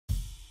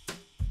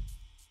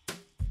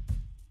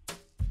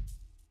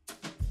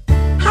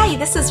Hi,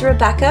 this is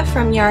Rebecca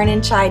from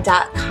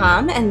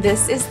yarnandchai.com, and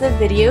this is the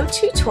video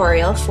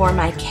tutorial for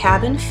my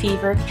Cabin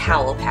Fever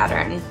Cowl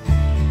pattern.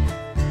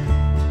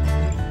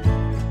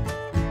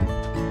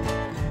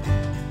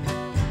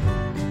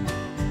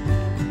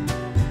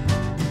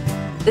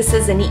 This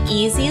is an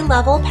easy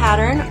level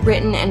pattern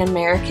written in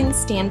American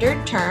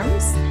Standard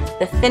terms.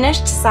 The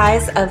finished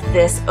size of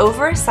this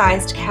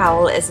oversized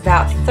cowl is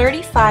about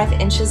 35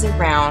 inches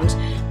around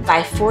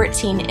by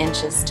 14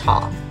 inches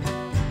tall.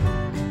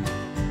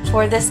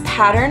 For this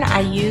pattern,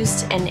 I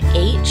used an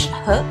H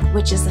hook,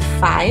 which is a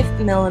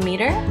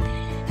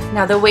 5mm.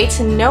 Now the way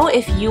to know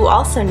if you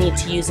also need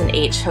to use an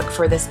H hook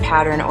for this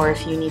pattern or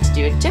if you need to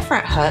do a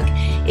different hook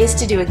is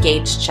to do a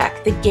gauge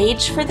check. The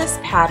gauge for this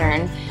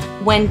pattern,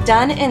 when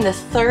done in the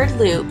third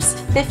loops,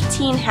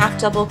 15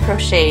 half double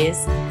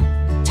crochets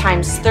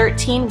times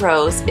 13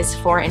 rows is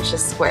 4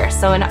 inches square.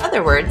 So in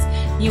other words,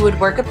 you would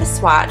work up a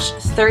swatch,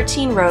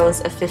 13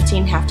 rows of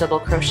 15 half double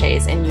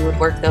crochets, and you would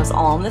work those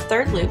all in the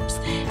third loops.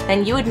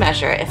 Then you would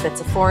measure. If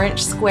it's a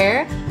 4-inch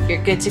square,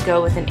 you're good to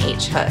go with an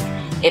H hook.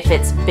 If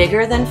it's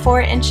bigger than 4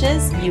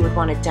 inches, you would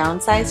want to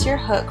downsize your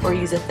hook or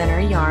use a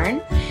thinner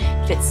yarn.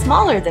 If it's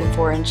smaller than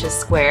 4 inches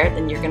square,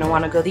 then you're going to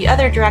want to go the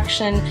other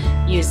direction,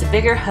 use a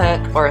bigger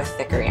hook or a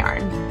thicker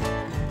yarn.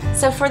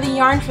 So for the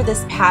yarn for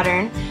this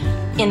pattern,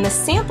 in the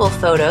sample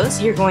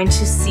photos, you're going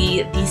to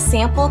see the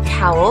sample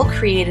cowl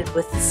created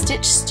with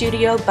Stitch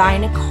Studio by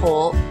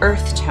Nicole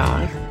Earth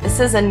Tone.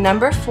 This is a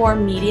number 4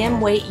 medium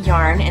weight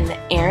yarn in the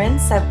Aran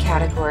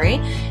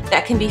subcategory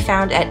that can be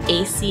found at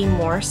AC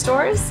Moore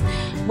stores,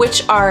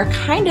 which are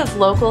kind of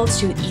local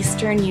to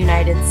Eastern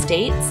United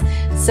States.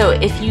 So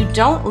if you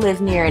don't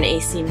live near an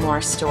AC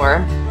Moore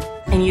store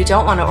and you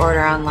don't want to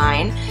order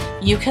online,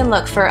 you can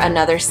look for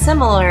another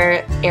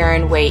similar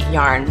Aran weight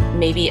yarn,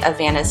 maybe a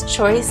Vanna's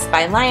Choice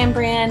by Lion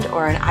Brand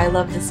or an I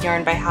Love This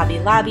Yarn by Hobby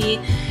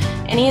Lobby.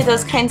 Any of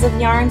those kinds of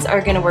yarns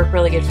are going to work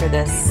really good for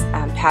this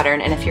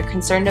pattern, and if you're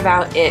concerned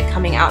about it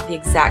coming out the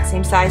exact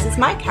same size as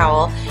my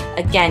cowl,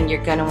 again,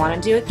 you're going to want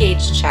to do a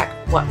gauge check,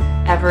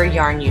 whatever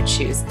yarn you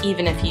choose,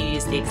 even if you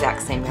use the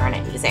exact same yarn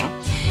I'm using.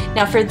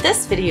 Now for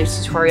this video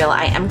tutorial,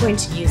 I am going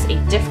to use a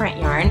different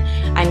yarn.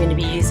 I'm going to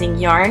be using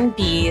Yarn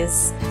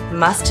Bee's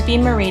Must Be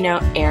Merino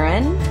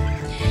Aran,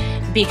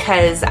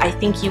 because I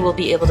think you will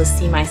be able to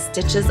see my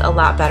stitches a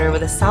lot better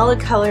with a solid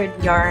colored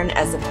yarn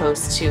as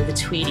opposed to the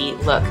tweedy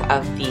look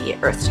of the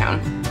Earth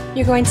Tone.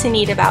 You're going to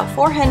need about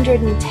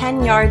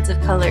 410 yards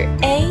of color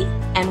A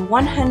and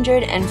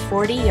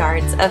 140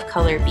 yards of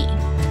color B.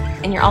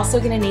 And you're also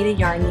going to need a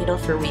yarn needle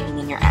for weaving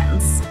in your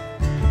ends.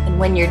 And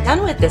when you're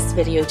done with this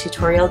video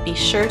tutorial, be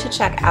sure to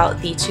check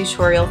out the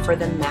tutorial for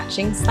the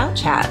matching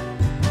slouch hat.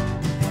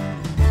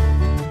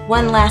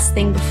 One last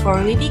thing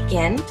before we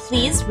begin,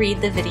 please read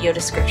the video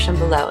description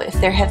below. If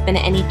there have been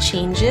any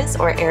changes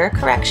or error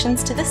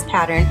corrections to this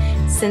pattern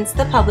since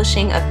the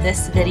publishing of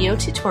this video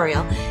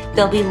tutorial,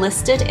 they'll be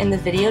listed in the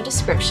video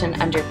description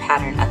under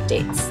pattern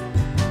updates.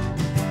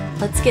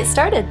 Let's get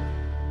started.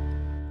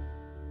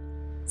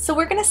 So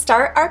we're going to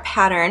start our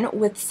pattern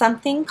with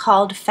something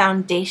called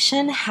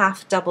foundation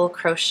half double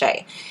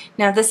crochet.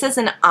 Now this is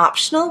an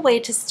optional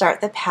way to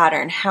start the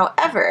pattern.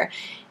 However,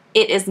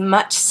 it is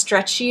much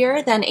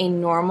stretchier than a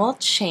normal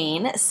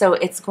chain, so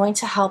it's going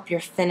to help your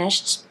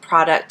finished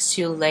product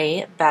to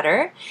lay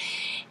better.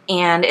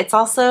 And it's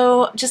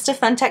also just a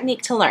fun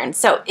technique to learn.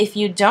 So if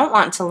you don't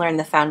want to learn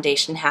the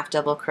foundation half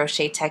double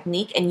crochet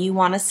technique and you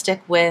want to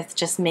stick with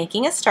just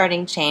making a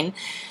starting chain,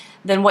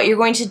 then what you're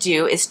going to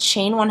do is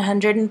chain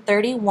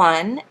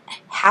 131,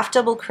 half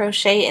double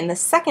crochet in the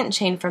second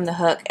chain from the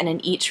hook and in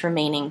each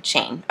remaining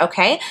chain,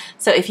 okay?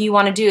 So if you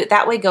want to do it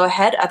that way, go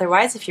ahead.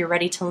 Otherwise, if you're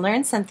ready to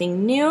learn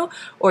something new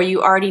or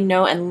you already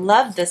know and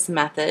love this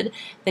method,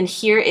 then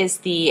here is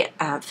the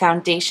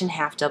foundation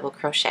half double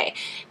crochet.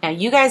 Now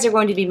you guys are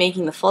going to be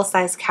making the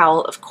full-size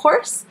cowl, of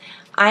course.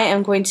 I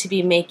am going to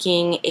be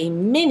making a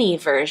mini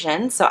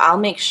version, so I'll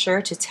make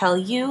sure to tell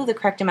you the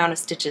correct amount of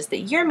stitches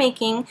that you're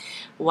making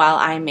while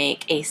I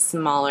make a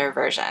smaller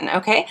version,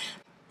 okay?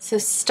 So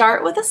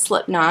start with a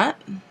slip knot,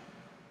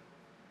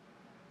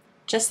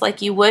 just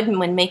like you would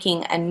when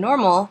making a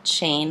normal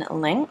chain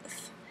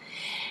length,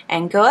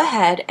 and go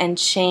ahead and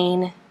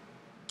chain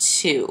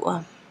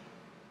 2,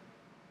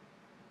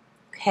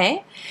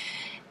 okay?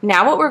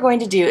 Now what we're going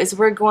to do is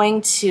we're going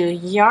to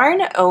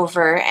yarn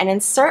over and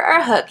insert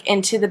our hook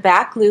into the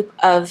back loop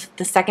of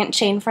the second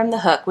chain from the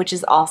hook, which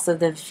is also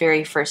the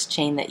very first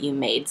chain that you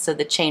made, so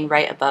the chain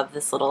right above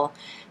this little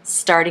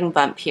starting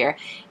bump here.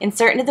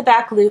 Insert into the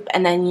back loop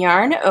and then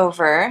yarn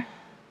over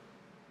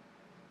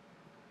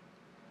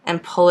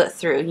and pull it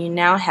through. You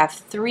now have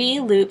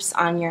 3 loops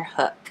on your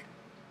hook.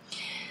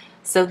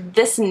 So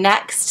this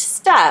next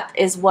step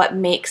is what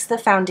makes the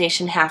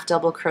foundation half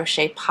double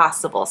crochet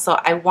possible. So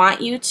I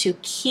want you to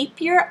keep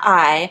your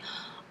eye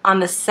on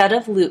the set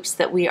of loops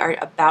that we are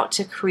about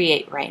to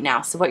create right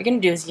now. So what you're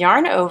going to do is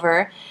yarn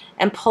over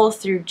and pull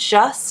through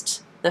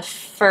just the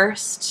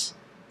first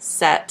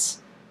set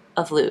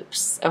of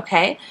loops,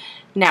 okay?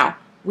 Now,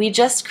 we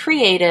just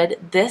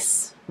created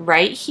this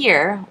right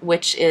here,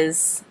 which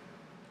is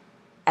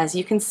As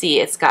you can see,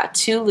 it's got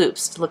 2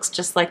 loops. It looks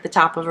just like the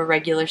top of a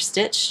regular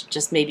stitch,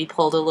 just maybe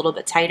pulled a little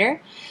bit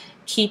tighter.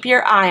 Keep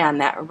your eye on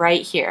that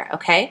right here,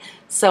 okay?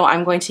 So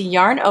I'm going to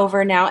yarn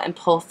over now and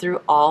pull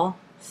through all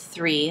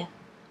 3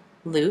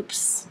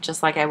 loops,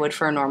 just like I would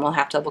for a normal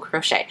half double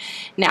crochet.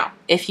 Now,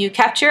 if you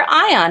kept your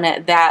eye on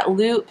it, that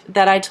loop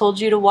that I told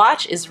you to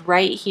watch is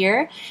right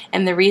here,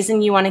 and the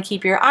reason you want to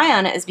keep your eye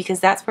on it is because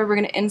that's where we're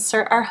going to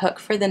insert our hook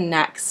for the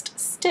next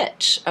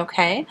stitch,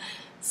 okay?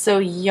 So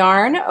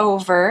yarn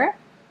over,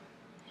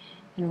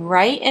 and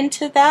right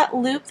into that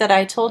loop that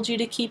I told you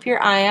to keep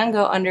your eye on,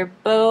 go under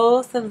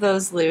both of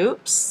those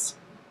loops,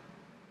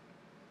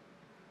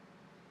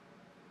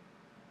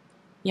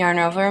 yarn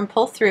over and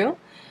pull through.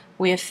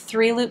 We have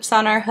 3 loops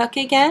on our hook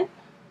again.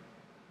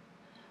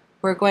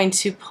 We're going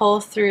to pull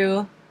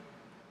through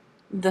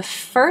the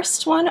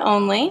first one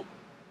only.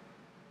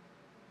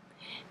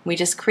 We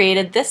just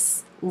created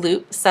this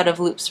loop, set of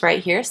loops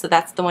right here, so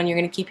that's the one you're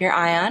going to keep your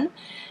eye on.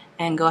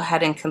 And go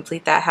ahead and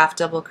complete that half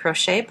double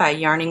crochet by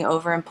yarning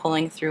over and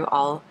pulling through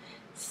all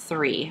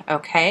 3,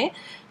 okay?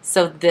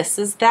 So this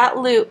is that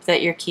loop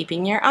that you're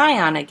keeping your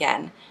eye on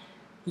again.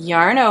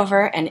 Yarn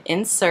over and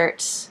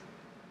insert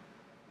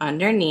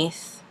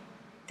underneath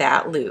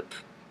that loop,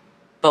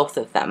 both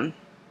of them.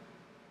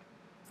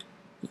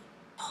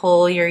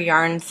 Pull your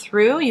yarn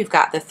through, you've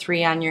got the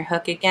 3 on your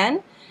hook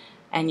again,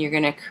 and you're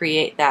going to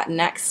create that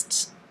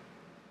next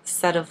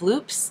set of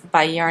loops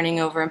by yarning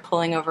over and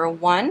pulling over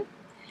 1.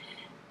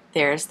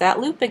 There's that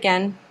loop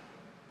again.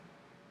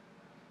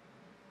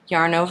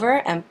 Yarn over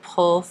and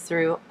pull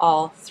through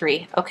all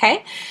 3,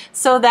 okay?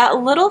 So that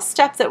little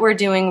step that we're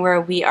doing where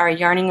we are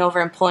yarning over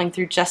and pulling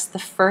through just the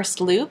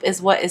first loop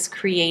is what is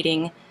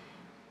creating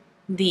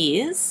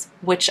these,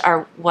 which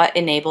are what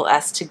enable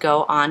us to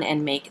go on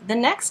and make the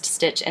next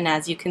stitch. And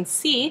as you can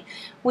see,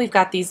 we've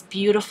got these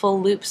beautiful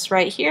loops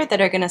right here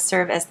that are going to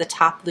serve as the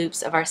top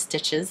loops of our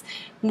stitches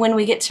when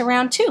we get to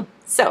round 2.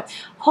 So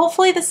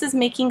hopefully this is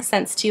making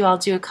sense to you. I'll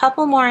do a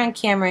couple more on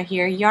camera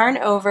here. Yarn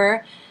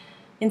over,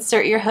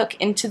 insert your hook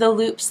into the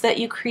loops that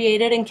you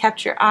created and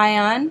kept your eye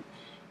on.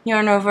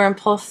 Yarn over and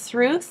pull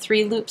through,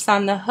 3 loops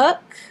on the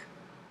hook.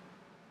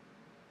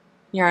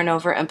 Yarn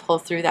over and pull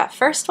through that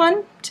first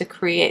one to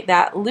create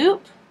that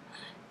loop,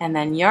 and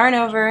then yarn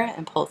over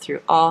and pull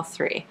through all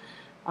 3.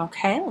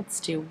 Okay,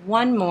 let's do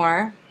one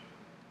more.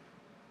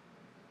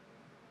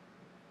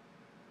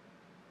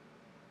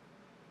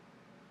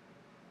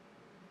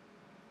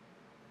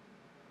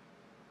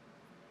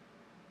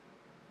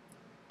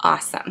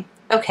 Awesome.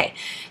 Okay,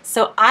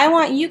 so I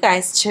want you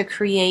guys to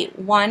create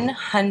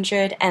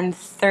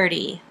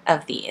 130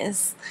 of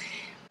these.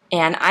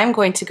 And I'm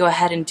going to go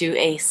ahead and do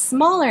a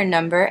smaller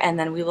number, and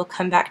then we will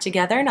come back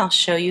together and I'll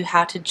show you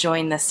how to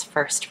join this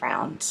first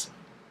round.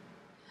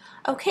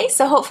 Okay,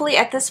 so hopefully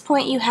at this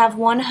point you have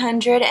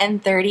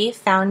 130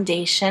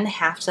 foundation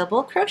half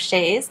double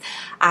crochets.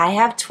 I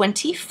have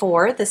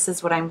 24. This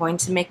is what I'm going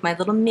to make my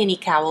little mini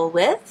cowl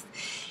with.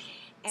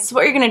 So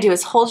what you're going to do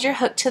is hold your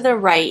hook to the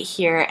right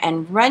here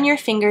and run your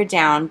finger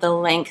down the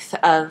length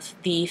of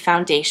the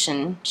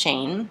foundation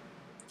chain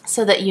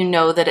so that you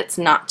know that it's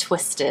not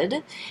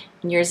twisted.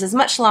 And yours is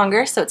much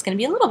longer, so it's going to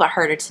be a little bit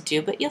harder to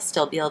do, but you'll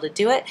still be able to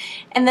do it.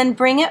 And then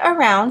bring it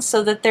around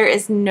so that there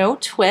is no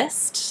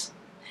twist,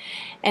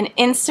 and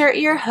insert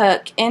your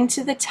hook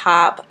into the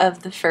top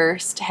of the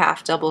first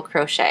half double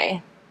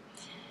crochet.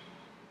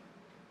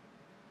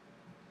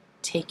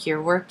 Take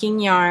your working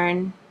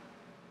yarn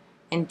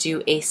and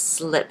do a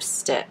slip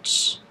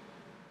stitch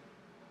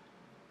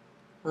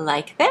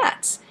like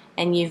that.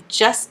 And you've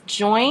just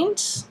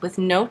joined with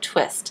no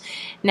twist.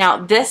 Now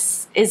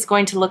this is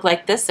going to look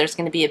like this. There's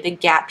going to be a big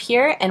gap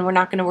here, and we're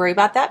not going to worry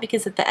about that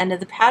because at the end of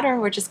the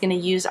pattern we're just going to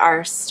use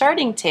our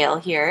starting tail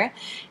here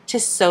to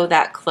sew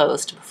that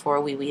closed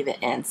before we weave it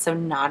in. So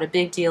not a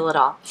big deal at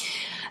all.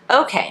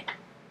 Okay,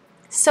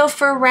 so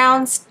for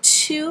rounds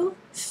 2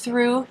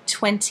 through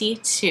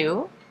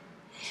 22,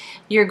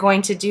 you're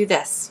going to do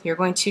this. You're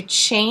going to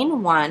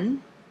chain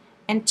 1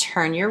 and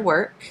turn your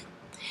work.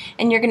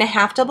 And you're going to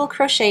half double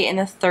crochet in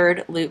the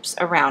 3rd loops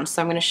around.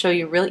 So I'm going to show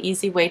you a real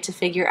easy way to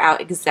figure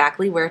out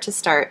exactly where to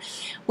start.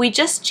 We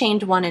just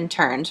chained 1 and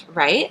turned,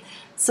 right?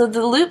 So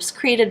the loops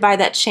created by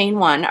that chain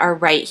 1 are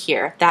right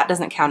here. That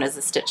doesn't count as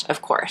a stitch,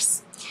 of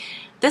course.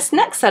 This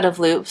next set of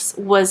loops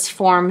was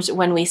formed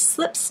when we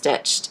slip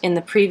stitched in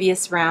the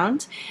previous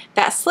round.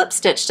 That slip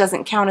stitch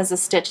doesn't count as a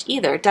stitch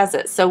either, does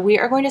it? So we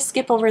are going to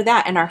skip over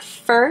that, and our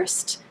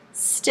first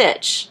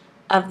stitch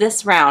of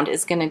this round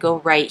is going to go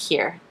right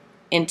here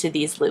into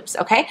these loops,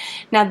 okay?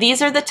 Now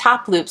these are the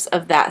top loops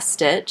of that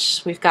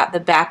stitch. We've got the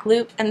back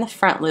loop and the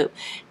front loop.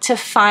 To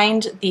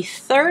find the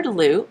 3rd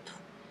loop,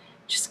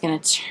 just going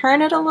to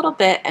turn it a little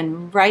bit,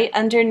 and right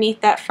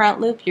underneath that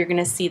front loop you're going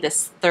to see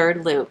this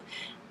 3rd loop.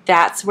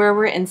 That's where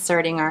we're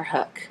inserting our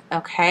hook,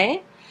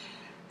 okay?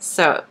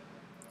 So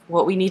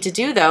what we need to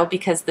do though,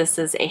 because this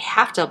is a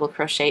half double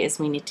crochet, is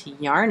we need to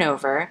yarn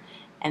over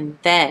and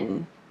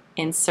then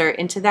insert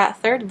into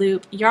that 3rd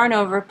loop, yarn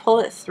over,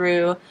 pull it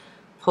through,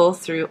 pull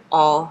through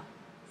all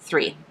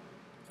 3.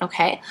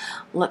 Okay,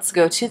 let's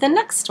go to the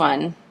next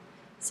one.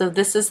 So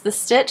this is the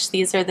stitch,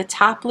 these are the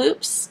top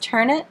loops,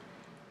 turn it,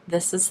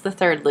 this is the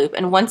third loop.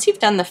 And once you've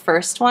done the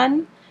first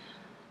one,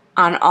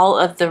 on all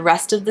of the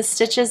rest of the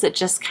stitches, it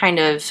just kind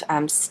of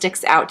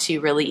sticks out to you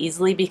really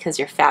easily because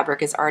your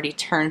fabric is already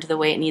turned the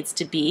way it needs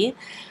to be.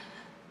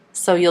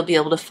 So you'll be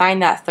able to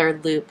find that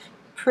third loop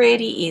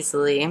pretty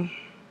easily.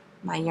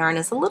 My yarn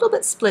is a little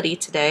bit splitty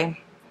today.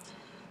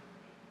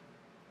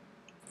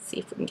 Let's see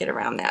if we can get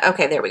around that.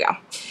 Okay, there we go.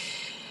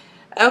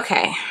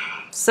 Okay,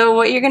 so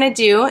what you're gonna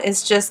do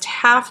is just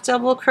half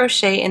double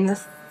crochet in the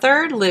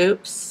third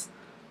loops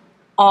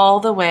all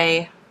the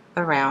way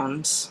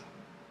around.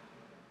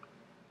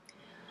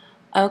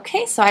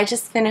 Okay, so I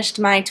just finished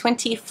my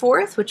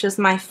 24th, which is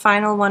my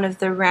final one of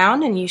the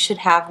round, and you should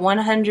have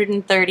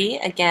 130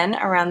 again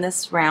around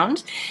this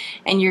round.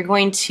 And you're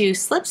going to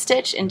slip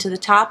stitch into the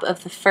top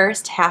of the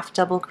first half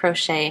double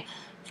crochet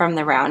from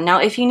the round.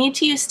 Now, if you need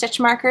to use stitch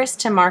markers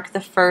to mark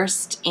the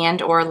first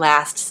and or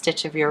last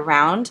stitch of your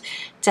round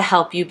to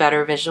help you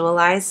better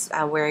visualize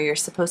where you're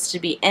supposed to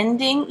be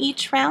ending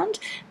each round,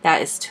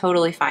 that is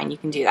totally fine. You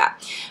can do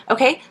that.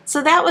 Okay,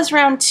 so that was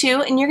round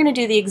 2, and you're going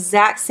to do the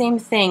exact same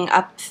thing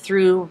up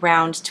through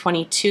round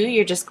 22.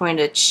 You're just going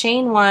to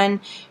chain 1,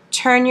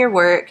 turn your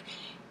work,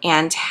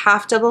 and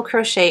half double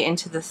crochet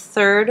into the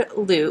third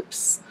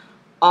loops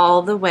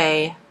all the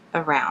way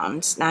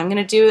around. Now I'm going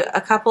to do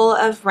a couple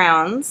of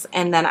rounds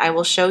and then I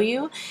will show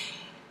you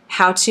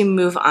how to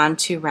move on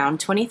to round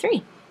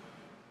 23.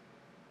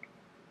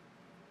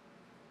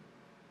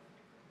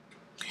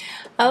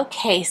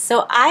 Okay,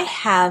 so I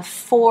have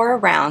 4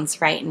 rounds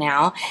right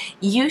now.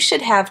 You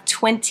should have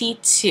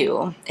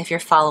 22 if you're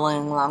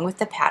following along with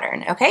the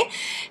pattern, okay?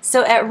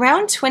 So at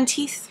round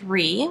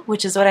 23,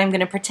 which is what I'm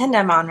going to pretend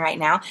I'm on right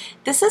now,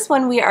 this is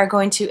when we are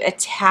going to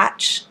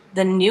attach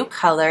the new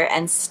color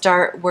and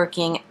start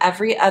working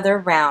every other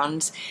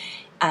round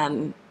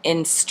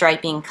in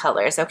striping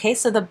colors. Okay,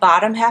 so the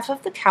bottom half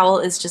of the cowl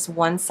is just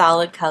one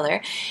solid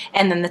color,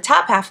 and then the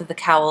top half of the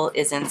cowl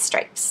is in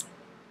stripes.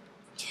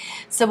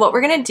 So what we're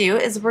going to do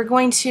is we're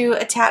going to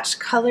attach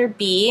color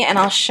B, and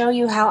I'll show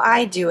you how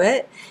I do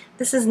it.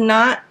 This is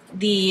not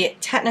the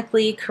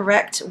technically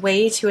correct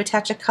way to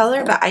attach a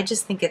color, but I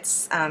just think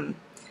it's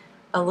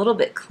a little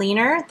bit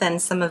cleaner than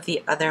some of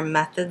the other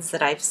methods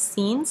that I've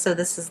seen, so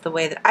this is the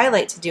way that I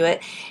like to do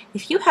it.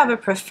 If you have a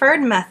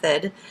preferred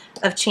method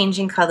of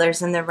changing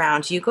colors in the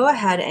round, you go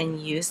ahead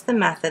and use the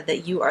method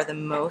that you are the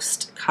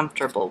most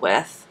comfortable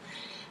with.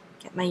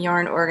 Get my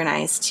yarn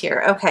organized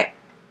here. Okay,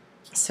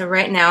 so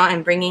right now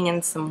I'm bringing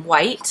in some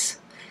white,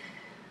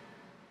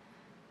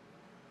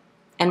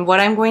 and what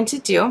I'm going to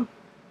do,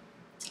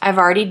 I've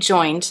already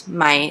joined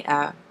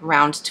my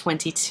round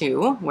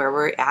 22 where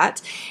we're at,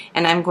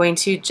 and I'm going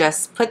to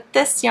just put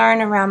this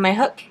yarn around my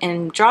hook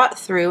and draw it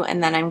through,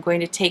 and then I'm going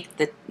to take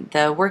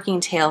the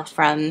working tail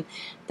from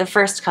the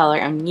first color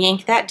and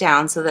yank that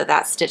down so that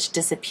that stitch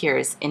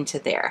disappears into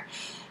there.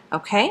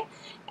 Okay,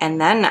 and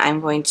then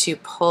I'm going to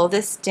pull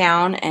this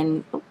down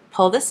and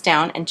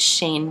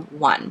chain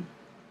 1.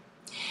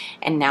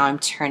 And now I'm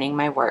turning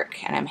my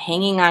work and I'm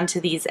hanging on to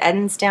these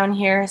ends down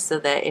here so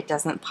that it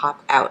doesn't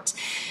pop out.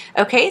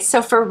 Okay,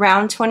 so for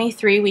round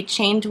 23 we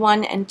chained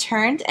 1 and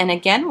turned, and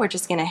again we're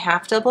just going to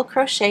half double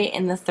crochet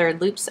in the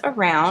third loops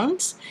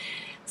around.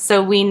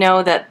 So we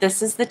know that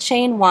this is the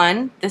chain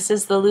 1, this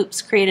is the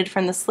loops created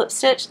from the slip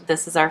stitch,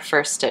 this is our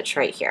first stitch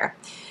right here.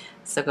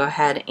 So go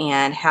ahead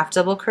and half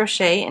double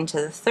crochet into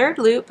the third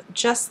loop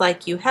just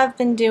like you have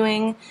been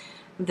doing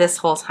this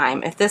whole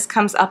time. If this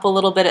comes up a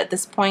little bit at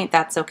this point,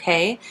 that's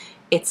okay.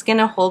 It's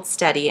gonna hold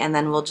steady, and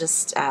then we'll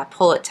just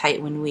pull it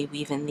tight when we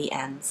weave in the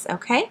ends,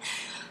 okay?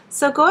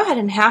 So go ahead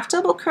and half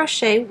double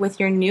crochet with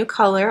your new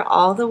color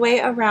all the way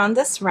around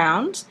this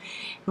round.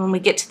 When we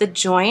get to the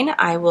join,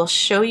 I will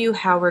show you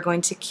how we're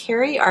going to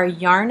carry our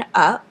yarn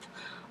up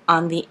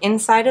on the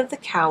inside of the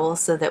cowl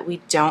so that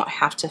we don't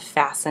have to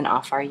fasten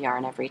off our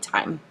yarn every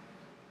time.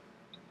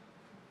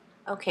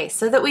 Okay,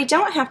 so that we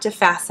don't have to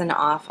fasten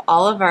off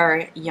all of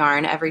our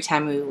yarn every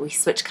time we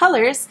switch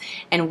colors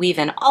and weave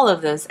in all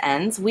of those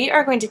ends, we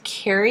are going to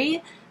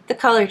carry the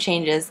color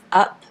changes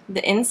up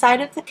the inside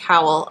of the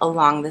cowl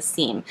along the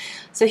seam.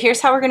 So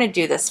here's how we're going to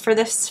do this. For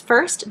this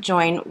first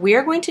join, we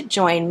are going to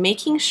join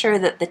making sure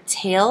that the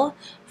tail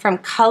from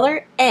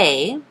color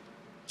A,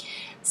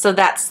 so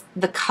that's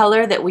the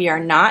color that we are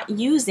not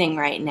using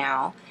right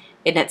now,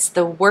 and it's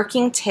the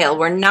working tail.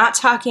 We're not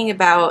talking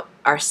about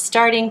our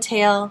starting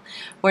tail.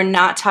 We're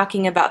not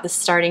talking about the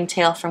starting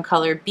tail from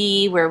color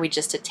B where we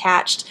just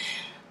attached.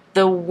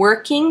 The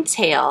working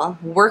tail,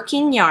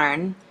 working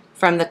yarn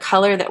from the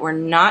color that we're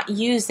not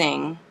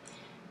using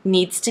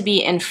needs to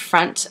be in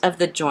front of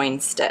the join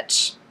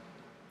stitch.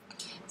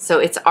 So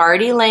it's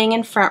already laying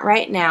in front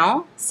right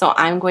now, so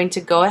I'm going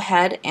to go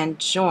ahead and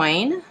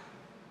join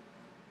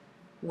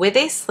with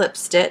a slip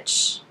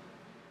stitch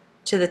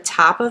to the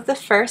top of the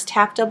first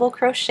half double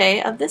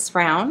crochet of this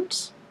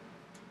round,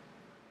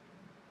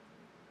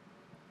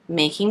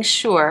 making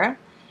sure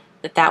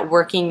that that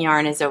working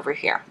yarn is over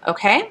here.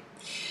 Okay,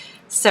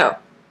 so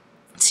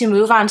To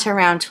move on to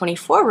round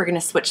 24, we're going to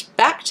switch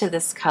back to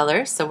this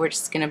color. So we're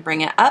just going to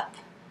bring it up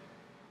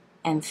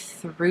and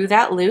through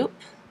that loop.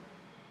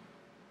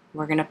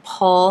 We're going to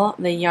pull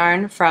the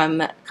yarn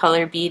from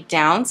color B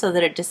down so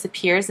that it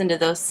disappears into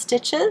those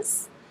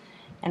stitches.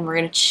 And we're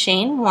going to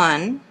chain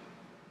 1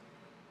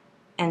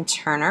 and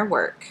turn our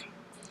work.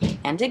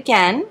 And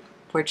again,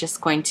 we're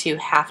just going to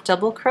half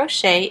double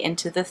crochet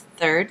into the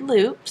 3rd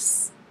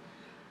loops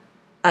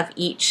of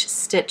each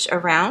stitch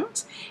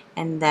around,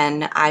 and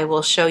then I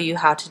will show you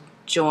how to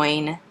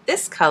join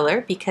this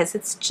color because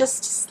it's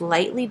just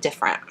slightly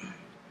different.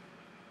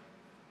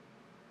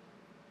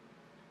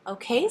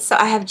 Okay, so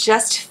I have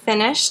just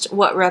finished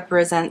what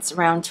represents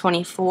round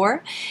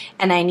 24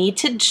 and I need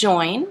to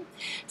join.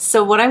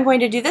 So what I'm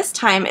going to do this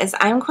time is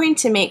I'm going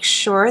to make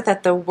sure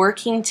that the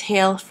working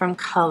tail from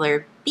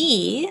color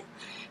B,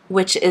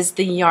 which is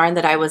the yarn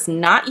that I was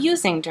not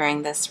using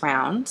during this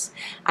round,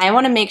 I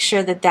want to make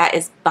sure that that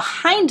is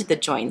behind the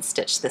join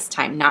stitch this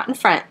time, not in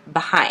front,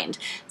 behind.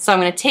 So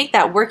I'm going to take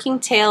that working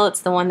tail,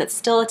 it's the one that's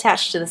still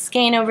attached to the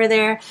skein over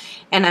there,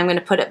 and I'm going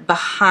to put it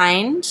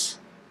behind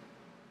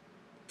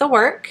the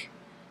work,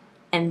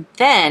 and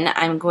then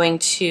I'm going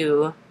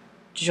to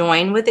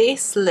join with a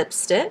slip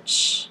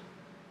stitch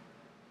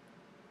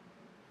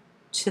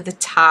to the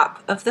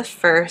top of the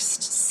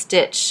first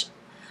stitch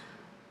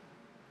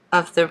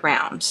of the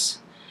round.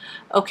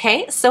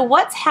 Okay, so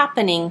what's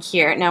happening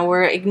here? Now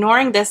we're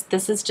ignoring this.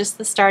 This is just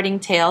the starting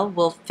tail.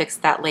 We'll fix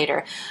that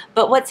later.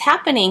 But what's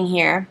happening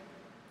here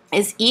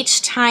is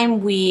each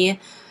time we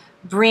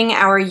bring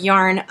our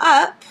yarn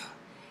up,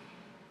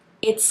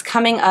 it's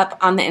coming up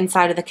on the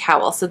inside of the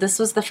cowl. So this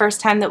was the first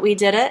time that we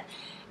did it.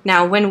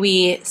 Now when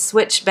we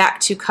switch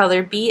back to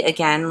color B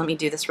again, let me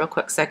do this real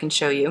quick so I can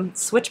show you.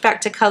 Switch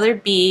back to color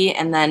B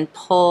and then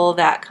pull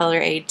that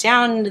color A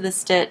down into the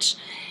stitch,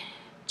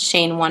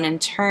 chain 1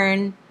 and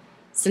turn.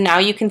 So now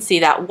you can see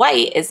that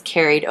white is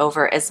carried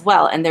over as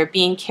well, and they're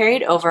being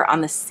carried over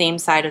on the same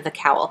side of the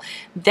cowl.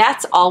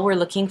 That's all we're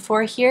looking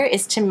for here,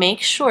 is to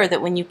make sure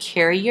that when you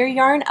carry your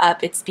yarn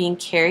up, it's being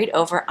carried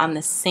over on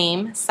the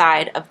same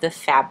side of the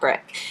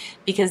fabric,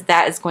 because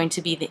that is going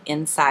to be the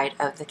inside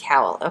of the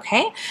cowl.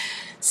 Okay,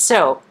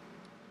 so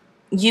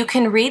you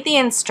can read the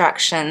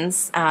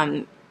instructions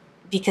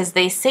because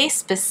they say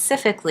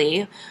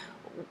specifically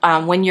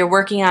when you're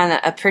working on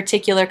a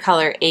particular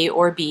color, A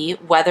or B,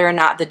 whether or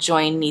not the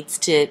join needs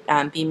to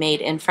be made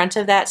in front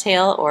of that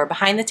tail or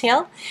behind the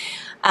tail.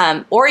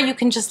 Or you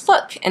can just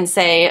look and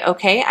say,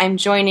 okay, I'm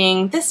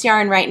joining this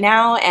yarn right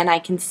now and I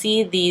can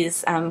see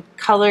these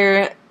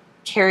colors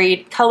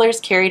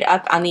carried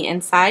up on the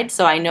inside,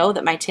 so I know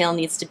that my tail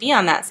needs to be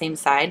on that same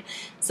side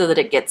so that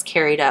it gets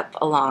carried up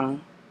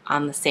along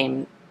on the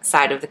same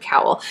side of the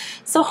cowl.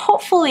 So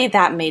hopefully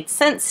that made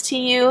sense to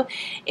you.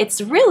 It's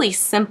really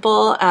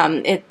simple.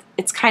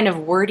 It's kind of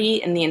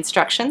wordy in the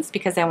instructions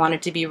because I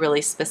wanted to be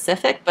really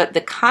specific, but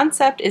the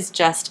concept is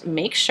just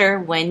make sure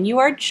when you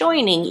are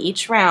joining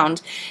each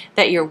round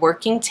that your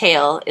working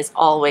tail is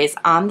always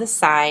on the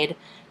side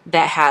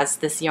that has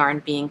this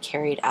yarn being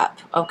carried up.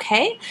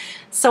 Okay,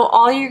 so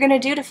all you're going to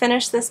do to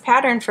finish this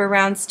pattern for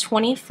rounds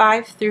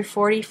 25 through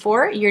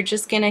 44, you're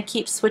just going to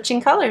keep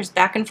switching colors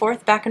back and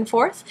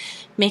forth,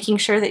 making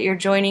sure that you're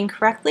joining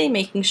correctly,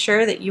 making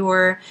sure that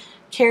your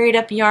carried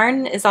up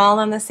yarn is all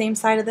on the same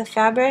side of the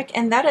fabric,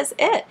 and that is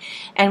it.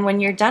 And when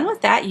you're done with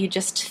that, you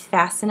just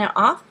fasten it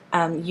off.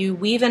 You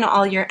weave in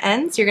all your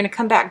ends. You're going to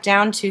come back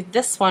down to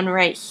this one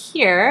right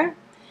here,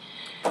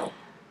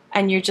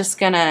 and you're just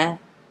going to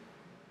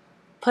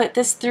put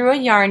this through a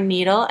yarn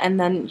needle, and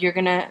then you're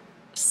going to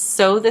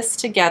sew this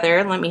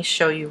together. Let me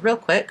show you real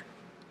quick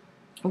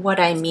what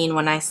I mean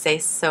when I say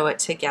sew it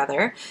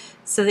together,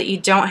 so that you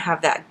don't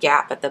have that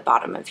gap at the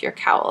bottom of your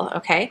cowl.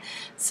 Okay,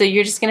 so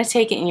you're just going to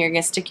take it and you're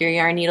going to stick your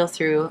yarn needle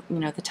through, you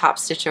know, the top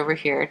stitch over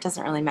here. It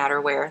doesn't really matter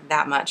where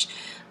that much.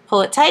 Pull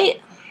it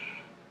tight,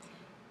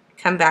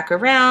 come back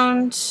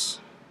around,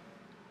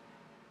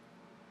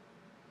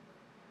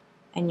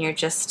 and you're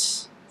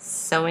just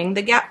sewing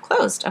the gap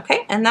closed.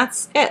 Okay, and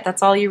that's it.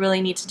 That's all you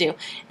really need to do,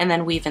 and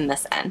then weave in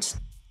this end.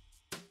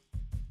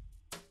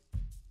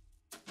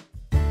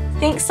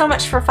 Thanks so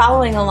much for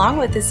following along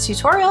with this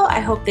tutorial. I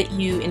hope that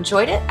you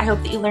enjoyed it. I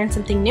hope that you learned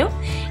something new,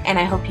 and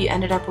I hope you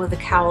ended up with a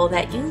cowl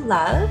that you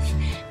love.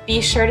 Be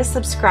sure to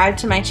subscribe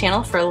to my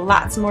channel for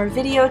lots more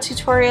video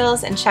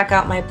tutorials, and check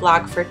out my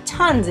blog for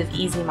tons of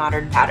easy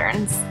modern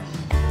patterns.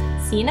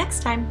 See you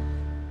next time.